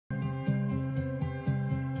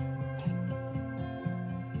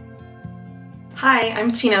Hi,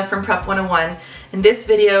 I'm Tina from Prep 101. In this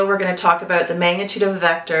video, we're going to talk about the magnitude of a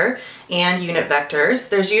vector and unit vectors.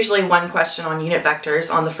 There's usually one question on unit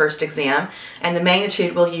vectors on the first exam, and the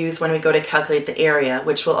magnitude we'll use when we go to calculate the area,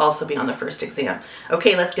 which will also be on the first exam.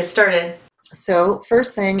 Okay, let's get started. So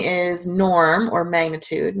first thing is norm or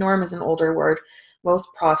magnitude. Norm is an older word. Most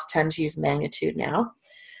profs tend to use magnitude now.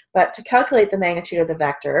 But to calculate the magnitude of the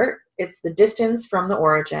vector, it's the distance from the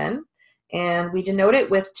origin, and we denote it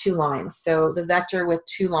with two lines. So the vector with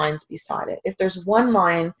two lines beside it. If there's one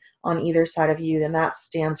line on either side of u, then that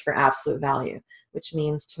stands for absolute value, which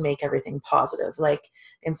means to make everything positive. Like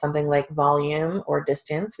in something like volume or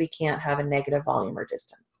distance, we can't have a negative volume or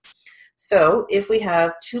distance. So if we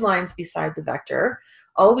have two lines beside the vector,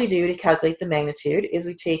 all we do to calculate the magnitude is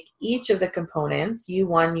we take each of the components,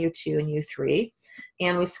 u1, u2, and u3,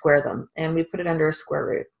 and we square them, and we put it under a square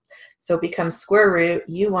root. So it becomes square root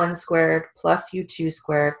u1 squared plus u2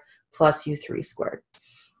 squared plus u3 squared.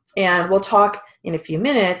 And we'll talk in a few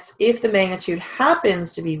minutes, if the magnitude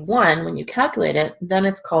happens to be 1 when you calculate it, then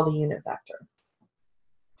it's called a unit vector.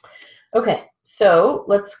 Okay, so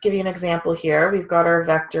let's give you an example here. We've got our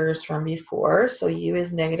vectors from before. So u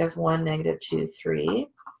is -1, -2,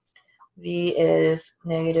 3. V is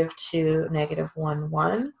 -2, -1,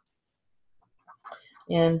 1.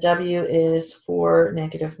 And W is 4,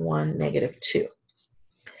 -1, -2.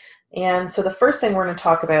 And so the first thing we're going to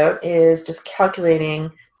talk about is just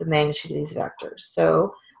calculating the magnitude of these vectors.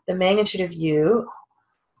 So the magnitude of U,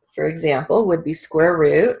 for example, would be square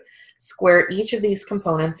root. Square each of these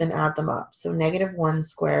components and add them up. So -1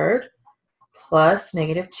 squared plus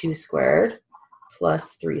 -2 squared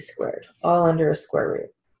plus 3 squared, all under a square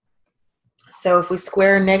root. So if we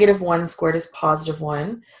square -1 squared is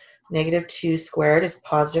 +1, -2 squared is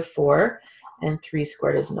 +4, and 3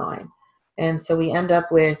 squared is 9. And so we end up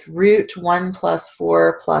with root 1 plus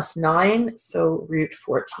 4 plus 9, so root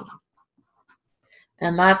 14.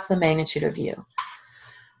 And that's the magnitude of U.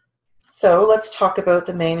 So let's talk about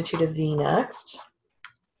the magnitude of V next.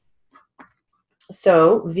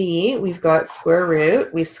 So V, we've got square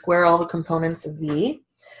root. We square all the components of V.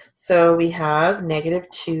 So we have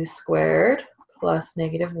 -2 squared plus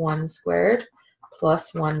 -1 squared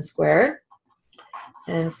plus 1 squared.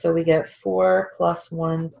 And so we get 4 plus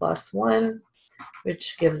 1 plus 1,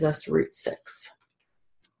 which gives us root 6.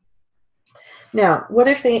 Now, what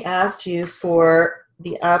if they asked you for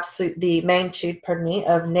the magnitude,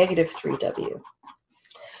 of -3W?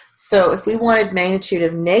 So if we wanted magnitude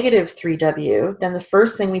of -3W, then the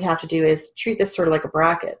first thing we'd have to do is treat this sort of like a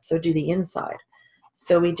bracket, so do the inside.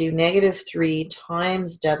 So we do -3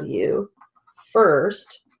 times W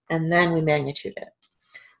first, and then we magnitude it.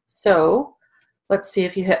 So let's see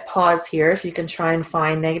if you hit pause here, if you can try and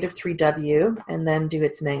find -3W and then do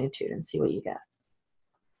its magnitude and see what you get.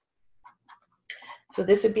 So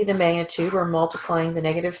this would be the magnitude. We're multiplying the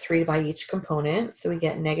 -3 by each component. So we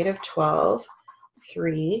get -12,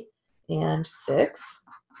 3, and 6.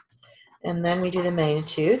 And then we do the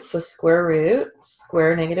magnitude. So square root,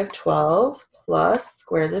 square -12, plus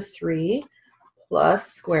square the 3,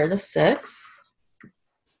 plus square the 6.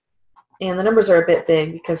 And the numbers are a bit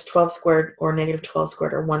big because 12 squared or -12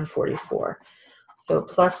 squared are 144. So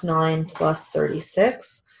plus 9 plus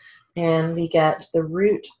 36. And we get the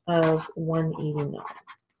root of 189.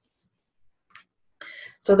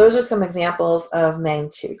 So those are some examples of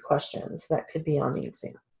magnitude questions that could be on the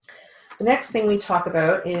exam. The next thing we talk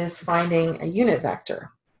about is finding a unit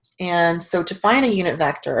vector. And so to find a unit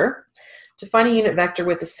vector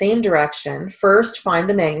with the same direction, first find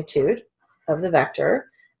the magnitude of the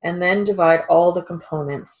vector, and then divide all the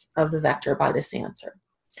components of the vector by this answer.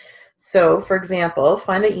 So, for example,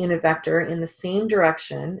 find a unit vector in the same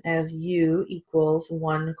direction as u equals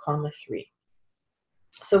 1, 3.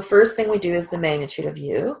 So first thing we do is the magnitude of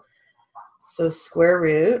u. So square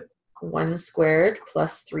root 1 squared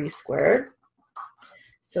plus 3 squared.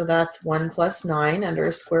 So that's 1 plus 9 under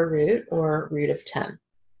a square root, or root of 10.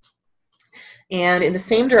 And in the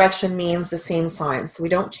same direction means the same sign. So we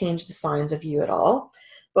don't change the signs of u at all.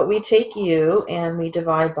 But we take u and we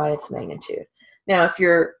divide by its magnitude. Now, if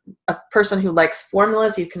you're a person who likes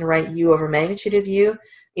formulas, you can write u over magnitude of u.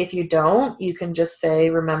 If you don't, you can just say,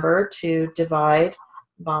 remember to divide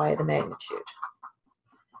by the magnitude.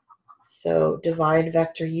 So divide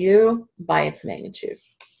vector u by its magnitude.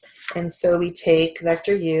 And so we take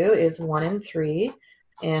vector u is 1 and 3,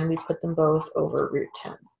 and we put them both over root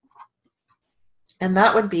 10. And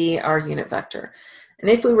that would be our unit vector. And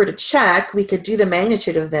if we were to check, we could do the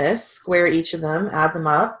magnitude of this, square each of them, add them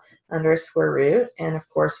up under a square root, and of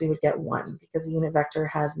course we would get 1 because a unit vector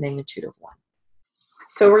has magnitude of 1.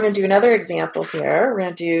 So we're going to do another example here. We're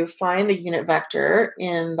going to do find the unit vector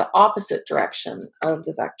in the opposite direction of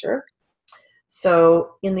the vector.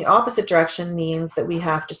 So in the opposite direction means that we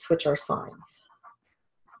have to switch our signs.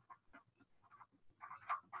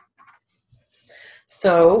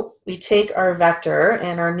 So we take our vector,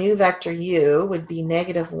 and our new vector u would be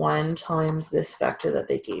 -1 times this vector that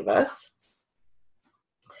they gave us.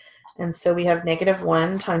 And so we have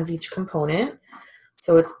 -1 times each component.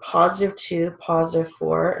 So it's +2,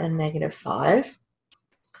 +4, and -5.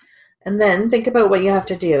 And then think about what you have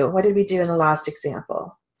to do. What did we do in the last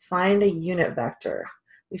example? Find a unit vector.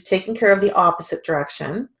 We've taken care of the opposite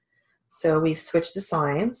direction. So we've switched the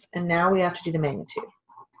signs, and now we have to do the magnitude.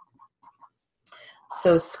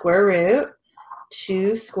 So square root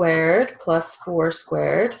 2 squared plus 4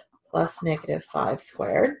 squared plus -5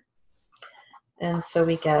 squared. And so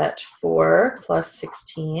we get 4 plus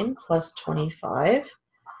 16 plus 25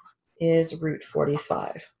 is root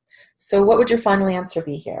 45. So what would your final answer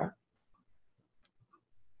be here?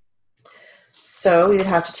 So we would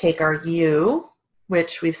have to take our u,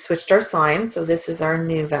 which we've switched our sign, so this is our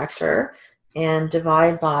new vector, and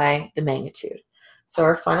divide by the magnitude. So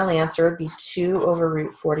our final answer would be 2 over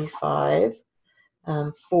root 45,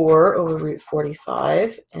 4 over root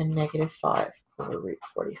 45, and -5 over root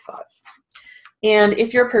 45. And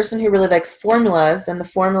if you're a person who really likes formulas, then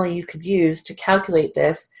the formula you could use to calculate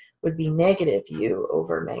this would be -u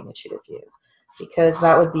over magnitude of u, because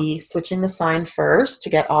that would be switching the sign first to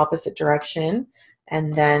get opposite direction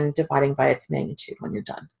and then dividing by its magnitude when you're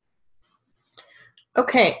done.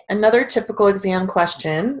 Okay, another typical exam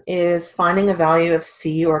question is finding a value of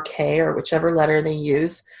c or k, or whichever letter they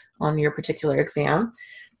use on your particular exam.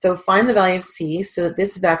 So find the value of c so that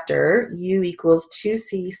this vector, u equals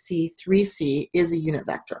 2c, c, 3c, is a unit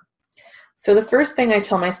vector. So the first thing I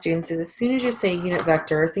tell my students is as soon as you say unit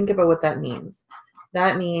vector, think about what that means.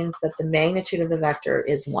 That means that the magnitude of the vector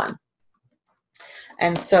is 1.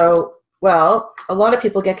 And so, well, a lot of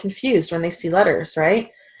people get confused when they see letters,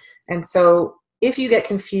 right? And so if you get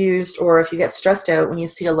confused or if you get stressed out when you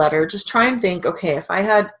see a letter, just try and think, okay, if I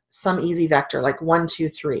had some easy vector like 1, 2,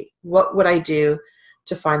 3, what would I do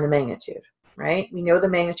to find the magnitude, right? We know the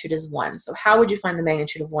magnitude is 1. So how would you find the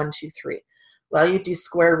magnitude of 1, 2, 3? Well, you do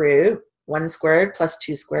square root 1 squared plus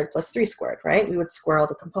 2 squared plus 3 squared, right? We would square all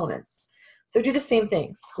the components. So do the same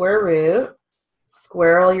thing. Square root,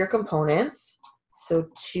 square all your components. So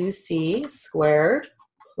 2c squared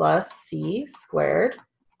plus c squared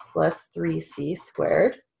plus 3c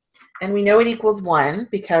squared. And we know it equals 1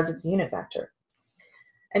 because it's a unit vector.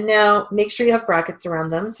 And now make sure you have brackets around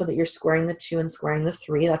them so that you're squaring the 2 and squaring the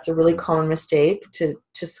 3. That's a really common mistake to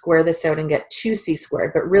square this out and get 2c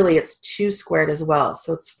squared, but really it's 2 squared as well,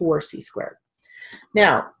 so it's 4c squared.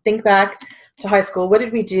 Now, think back to high school. What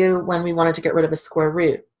did we do when we wanted to get rid of a square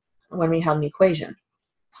root, when we had an equation?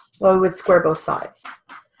 Well, we would square both sides.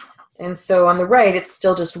 And so on the right, it's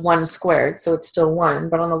still just 1 squared, so it's still 1,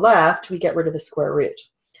 but on the left, we get rid of the square root.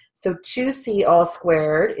 So 2c all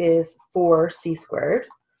squared is 4c squared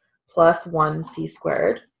plus 1c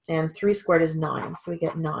squared, and 3 squared is 9, so we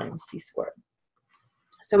get 9c squared.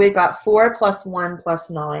 So we've got 4 plus 1 plus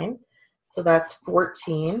 9, so that's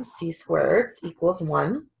 14c squared equals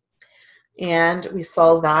 1. And we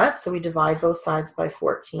solve that, so we divide both sides by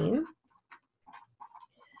 14.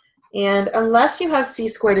 And unless you have c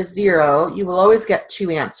squared as 0, you will always get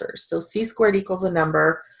 2 answers. So c squared equals a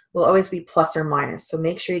number will always be plus or minus. So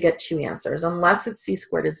make sure you get 2 answers, unless it's c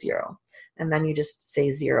squared is 0. And then you just say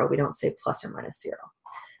 0. We don't say plus or minus 0.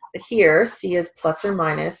 But here, c is plus or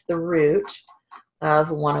minus the root of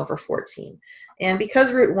 1 over 14. And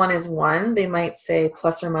because root 1 is 1, they might say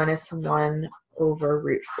plus or minus 1 over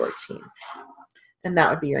root 14. And that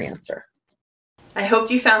would be your answer. I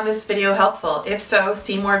hope you found this video helpful. If so,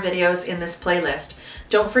 see more videos in this playlist.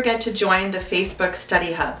 Don't forget to join the Facebook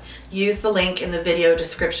Study Hub. Use the link in the video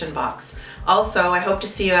description box. Also, I hope to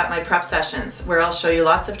see you at my prep sessions, where I'll show you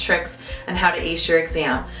lots of tricks on how to ace your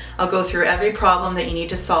exam. I'll go through every problem that you need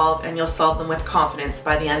to solve, and you'll solve them with confidence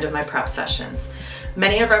by the end of my prep sessions.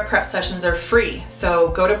 Many of our prep sessions are free, so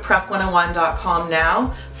go to prep101.com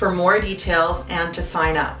now for more details and to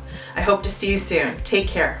sign up. I hope to see you soon. Take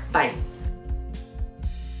care. Bye.